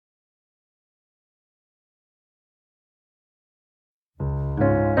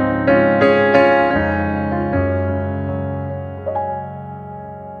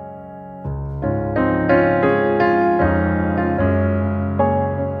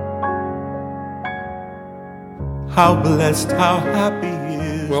How blessed, how happy he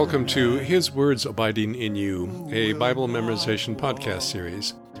is. Welcome to His Words Abiding in You, a Bible memorization podcast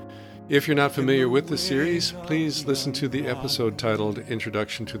series. If you're not familiar with the series, please listen to the episode titled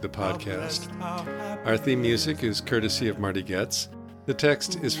Introduction to the Podcast. Our theme music is courtesy of Marty Getz. The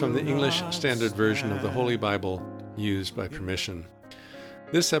text is from the English Standard Version of the Holy Bible, used by permission.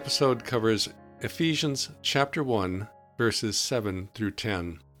 This episode covers Ephesians chapter 1, verses 7 through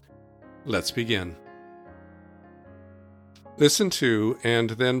 10. Let's begin. Listen to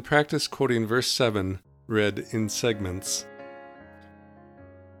and then practice quoting verse 7, read in segments.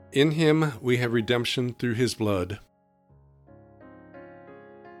 In him we have redemption through his blood.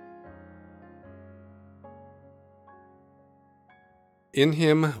 In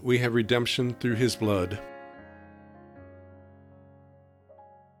him we have redemption through his blood.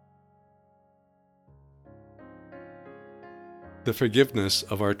 The forgiveness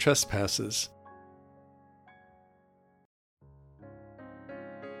of our trespasses.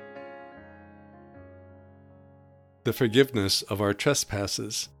 The forgiveness of our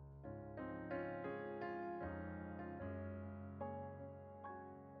trespasses.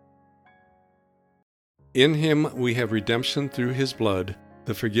 In him we have redemption through his blood,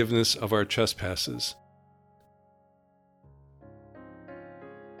 the forgiveness of our trespasses.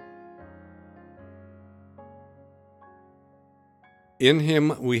 In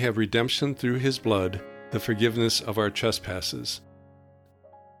him we have redemption through his blood, the forgiveness of our trespasses.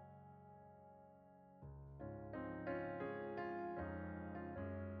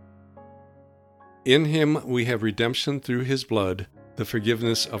 In him we have redemption through his blood, the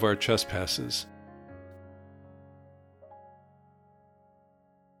forgiveness of our trespasses.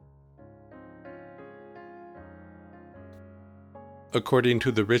 According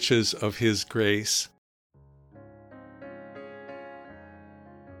to the riches of his grace.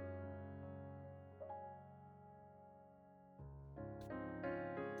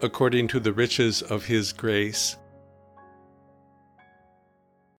 According to the riches of his grace.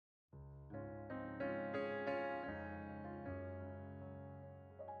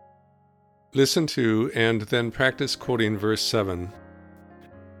 Listen to and then practice quoting verse 7.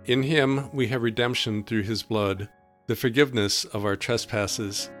 In him we have redemption through his blood, the forgiveness of our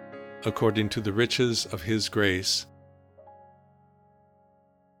trespasses, according to the riches of his grace.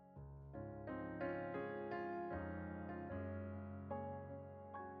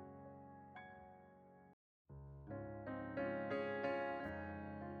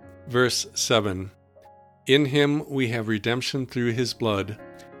 Verse 7. In him we have redemption through his blood,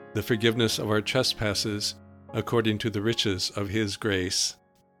 the forgiveness of our trespasses, according to the riches of his grace.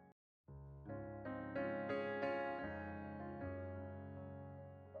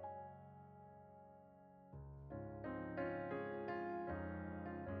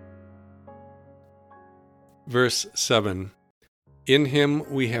 Verse 7. In him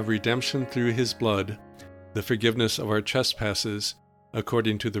we have redemption through his blood, the forgiveness of our trespasses,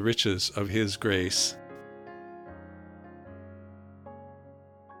 according to the riches of his grace.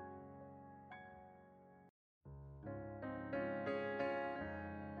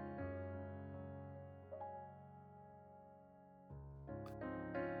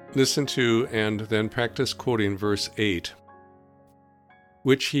 Listen to and then practice quoting verse 8.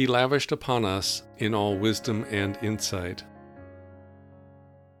 Which he lavished upon us in all wisdom and insight.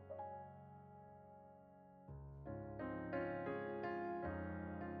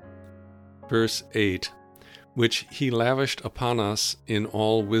 Verse 8. Which he lavished upon us in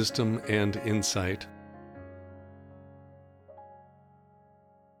all wisdom and insight.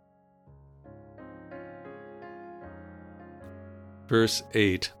 Verse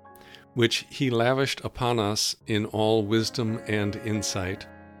 8. Which he lavished upon us in all wisdom and insight.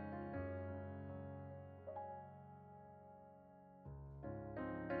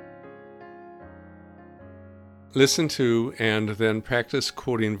 Listen to and then practice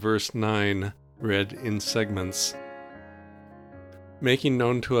quoting verse 9, read in segments. Making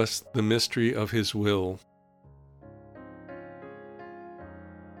known to us the mystery of his will.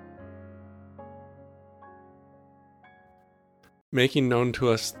 Making known to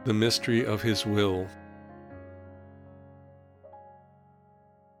us the mystery of his will.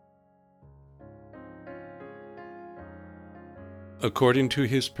 According to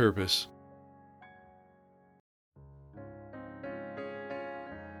his purpose.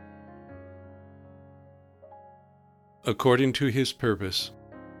 According to his purpose.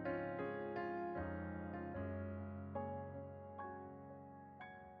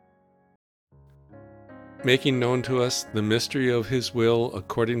 Making known to us the mystery of his will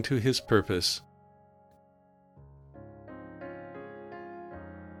according to his purpose.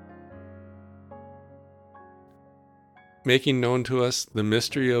 making known to us the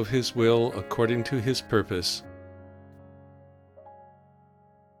mystery of his will according to his purpose,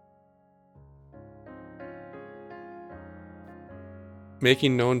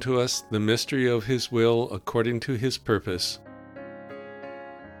 making known to us the mystery of his will according to his purpose,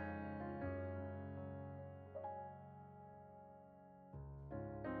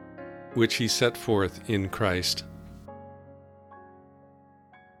 which he set forth in Christ.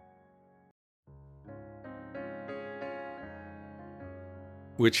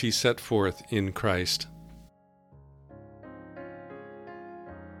 Which he set forth in Christ.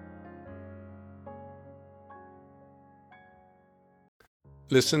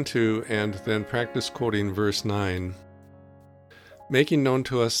 Listen to and then practice quoting verse 9. Making known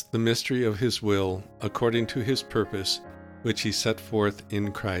to us the mystery of his will according to his purpose, which he set forth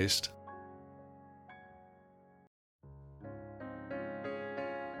in Christ.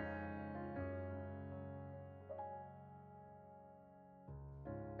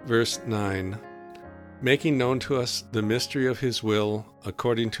 Verse 9. Making known to us the mystery of his will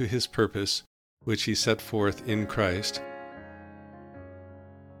according to his purpose, which he set forth in Christ.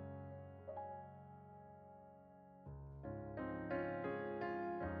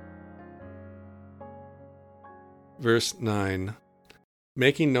 Verse 9.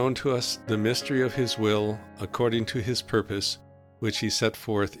 Making known to us the mystery of his will according to his purpose, which he set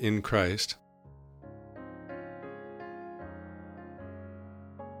forth in Christ.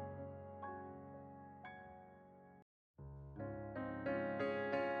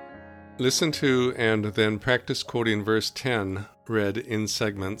 Listen to and then practice quoting verse 10, read in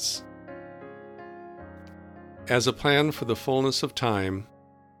segments. As a plan for the fullness of time,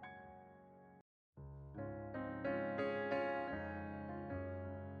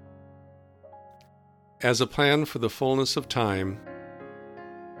 as a plan for the fullness of time,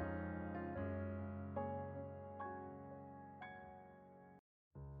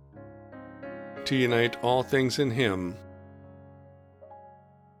 to unite all things in him,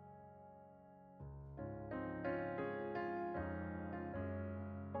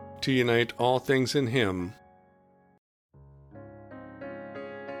 to unite all things in him,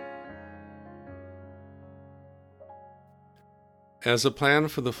 as a plan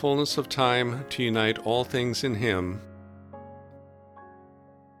for the fullness of time to unite all things in him,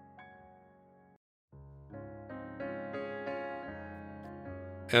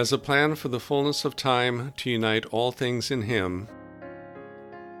 as a plan for the fullness of time to unite all things in him,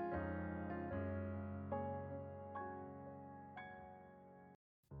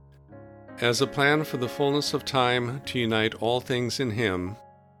 as a plan for the fullness of time to unite all things in him,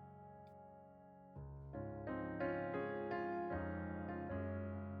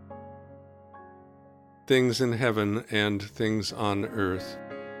 things in heaven and things on earth.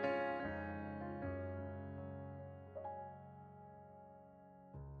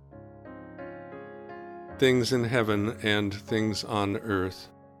 Things in heaven and things on earth.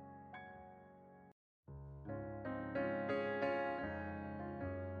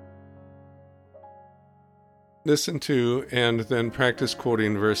 Listen to and then practice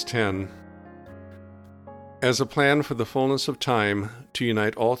quoting verse 10. As a plan for the fullness of time to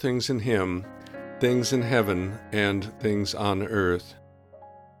unite all things in him, things in heaven and things on earth.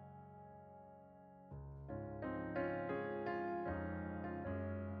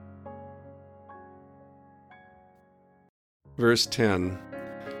 Verse 10.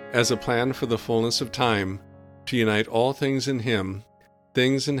 As a plan for the fullness of time to unite all things in him,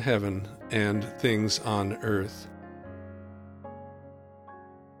 things in heaven and things on earth.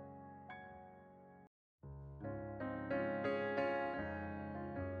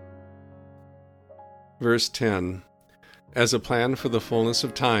 Verse 10. As a plan for the fullness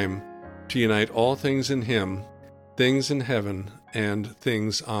of time to unite all things in him, things in heaven and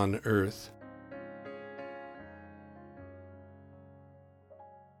things on earth.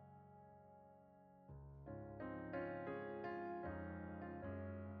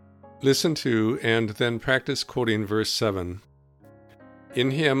 Listen to and then practice quoting verse 7.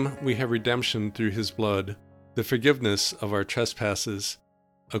 In him we have redemption through his blood, the forgiveness of our trespasses,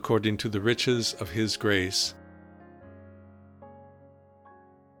 according to the riches of his grace.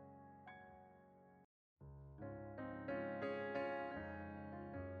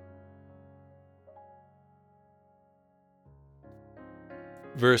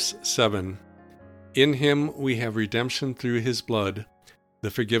 Verse 7. In him we have redemption through his blood, the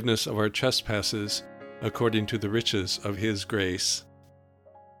forgiveness of our trespasses, according to the riches of his grace.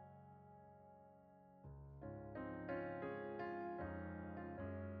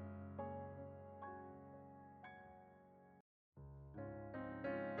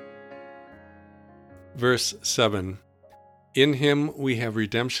 Verse 7. In him we have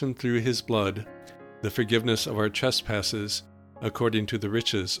redemption through his blood, the forgiveness of our trespasses, according to the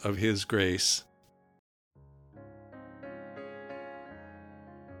riches of his grace.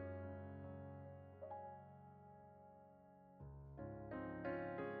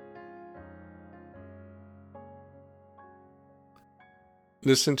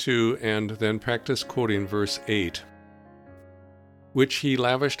 Listen to and then practice quoting verse 8, which he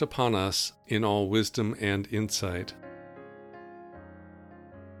lavished upon us in all wisdom and insight.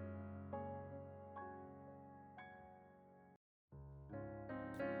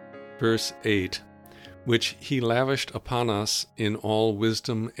 Verse 8, which he lavished upon us in all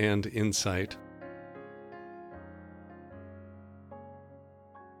wisdom and insight.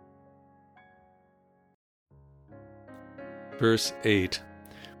 Verse 8,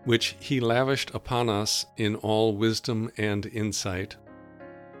 which he lavished upon us in all wisdom and insight.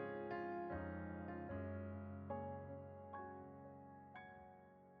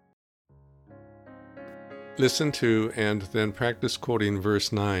 Listen to and then practice quoting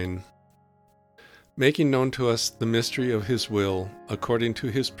verse 9. Making known to us the mystery of his will, according to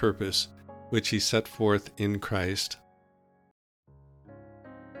his purpose, which he set forth in Christ.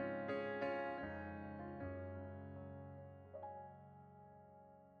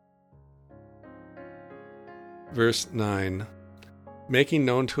 Verse 9. Making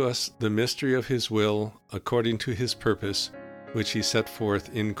known to us the mystery of his will, according to his purpose, which he set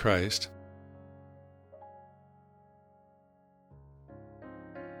forth in Christ.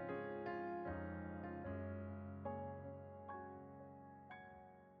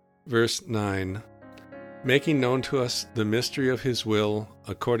 Verse 9. Making known to us the mystery of his will,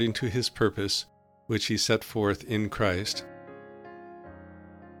 according to his purpose, which he set forth in Christ.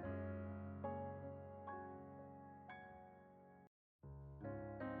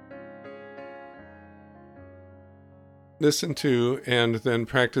 Listen to and then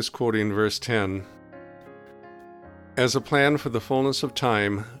practice quoting verse 10. As a plan for the fullness of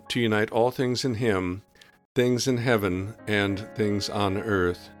time to unite all things in him, things in heaven and things on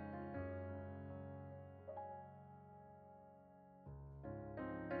earth.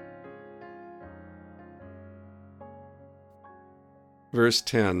 Verse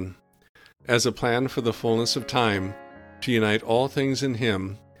 10. As a plan for the fullness of time to unite all things in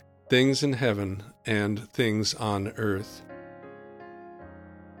him, things in heaven and things on earth.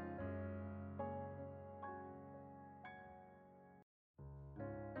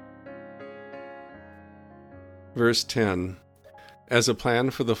 Verse 10. As a plan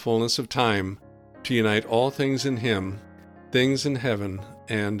for the fullness of time to unite all things in him, things in heaven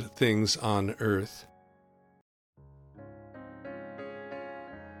and things on earth.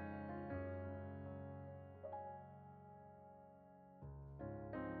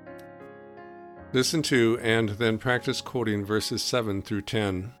 Listen to and then practice quoting verses 7 through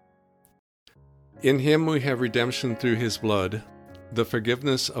 10. In him we have redemption through his blood, the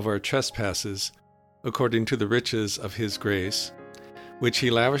forgiveness of our trespasses, according to the riches of his grace, which he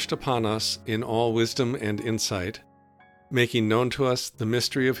lavished upon us in all wisdom and insight, making known to us the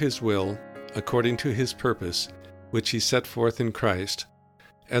mystery of his will, according to his purpose, which he set forth in Christ,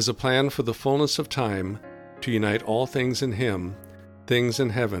 as a plan for the fullness of time to unite all things in him, things in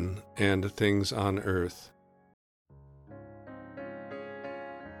heaven and things on earth.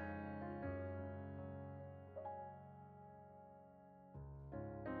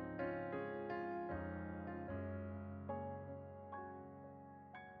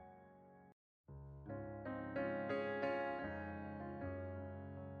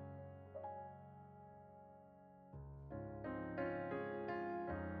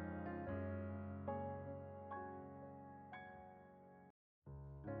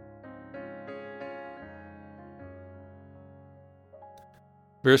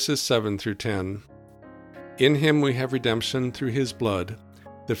 Verses 7 through 10. In him we have redemption through his blood,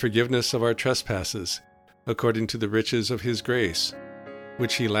 the forgiveness of our trespasses, according to the riches of his grace,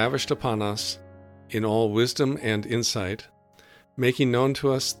 which he lavished upon us in all wisdom and insight, making known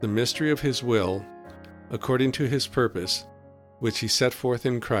to us the mystery of his will, according to his purpose, which he set forth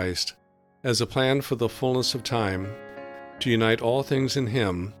in Christ, as a plan for the fullness of time, to unite all things in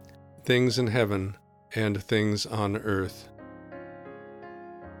him, things in heaven and things on earth.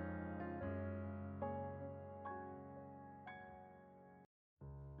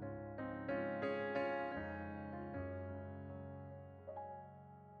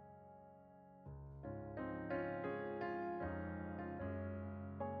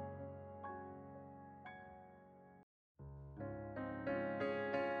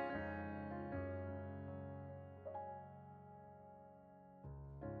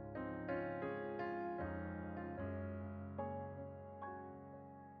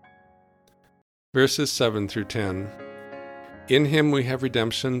 verses 7 through 10. In him we have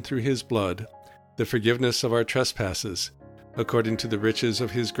redemption through his blood, the forgiveness of our trespasses, according to the riches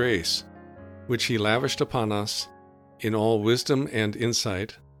of his grace, which he lavished upon us in all wisdom and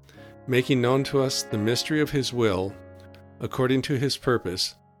insight, making known to us the mystery of his will, according to his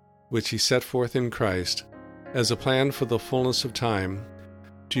purpose, which he set forth in Christ, as a plan for the fullness of time,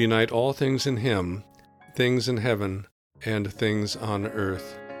 to unite all things in him, things in heaven and things on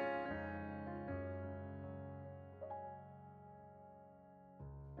earth.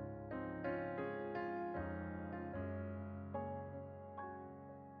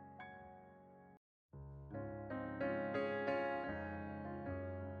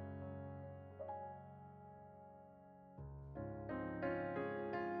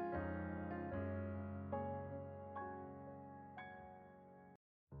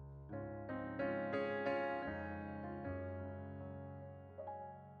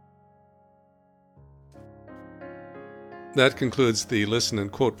 That concludes the listen and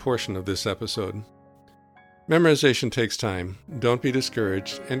quote portion of this episode. Memorization takes time. Don't be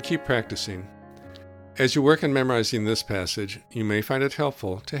discouraged, and keep practicing. As you work on memorizing this passage, you may find it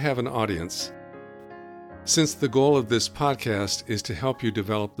helpful to have an audience. Since the goal of this podcast is to help you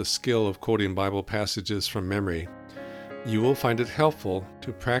develop the skill of quoting Bible passages from memory, you will find it helpful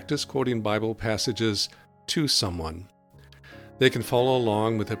to practice quoting Bible passages to someone. They can follow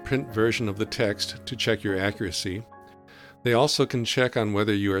along with a print version of the text to check your accuracy. They also can check on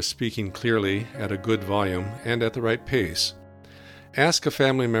whether you are speaking clearly, at a good volume, and at the right pace. Ask a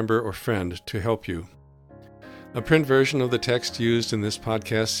family member or friend to help you. A print version of the text used in this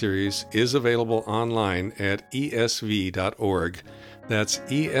podcast series is available online at esv.org. That's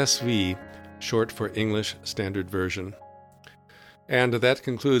ESV, short for English Standard Version. And that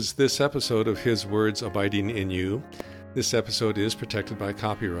concludes this episode of His Words Abiding in You. This episode is protected by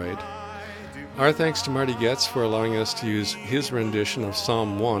copyright. Our thanks to Marty Goetz for allowing us to use his rendition of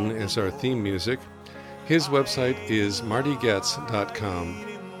Psalm 1 as our theme music. His website is martygoetz.com.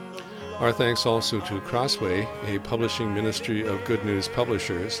 Our thanks also to Crossway, a publishing ministry of Good News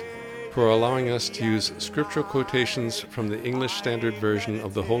Publishers, for allowing us to use scriptural quotations from the English Standard Version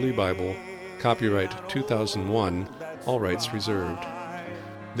of the Holy Bible, copyright 2001, all rights reserved.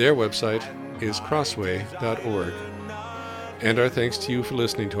 Their website is crossway.org. And our thanks to you for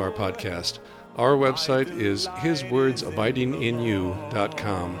listening to our podcast. Our website is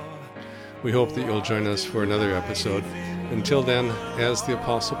hiswordsabidinginyou.com. We hope that you'll join us for another episode. Until then, as the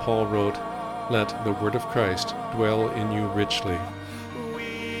Apostle Paul wrote, let the word of Christ dwell in you richly.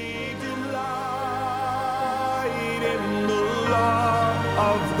 We delight in the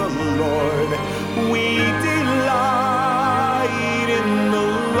law of the Lord. We delight in the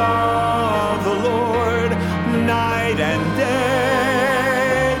law of the Lord. Night and day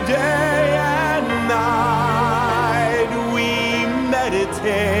and night, we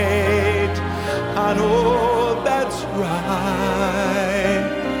meditate on all that's right,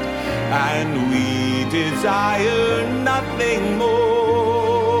 and we desire nothing more.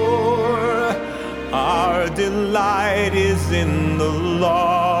 Our delight is in the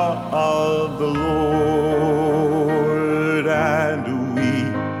law of the Lord, and we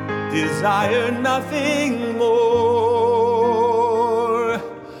desire nothing more.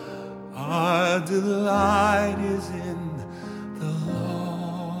 Our delight is in the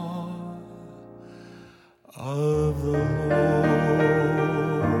law of the Lord.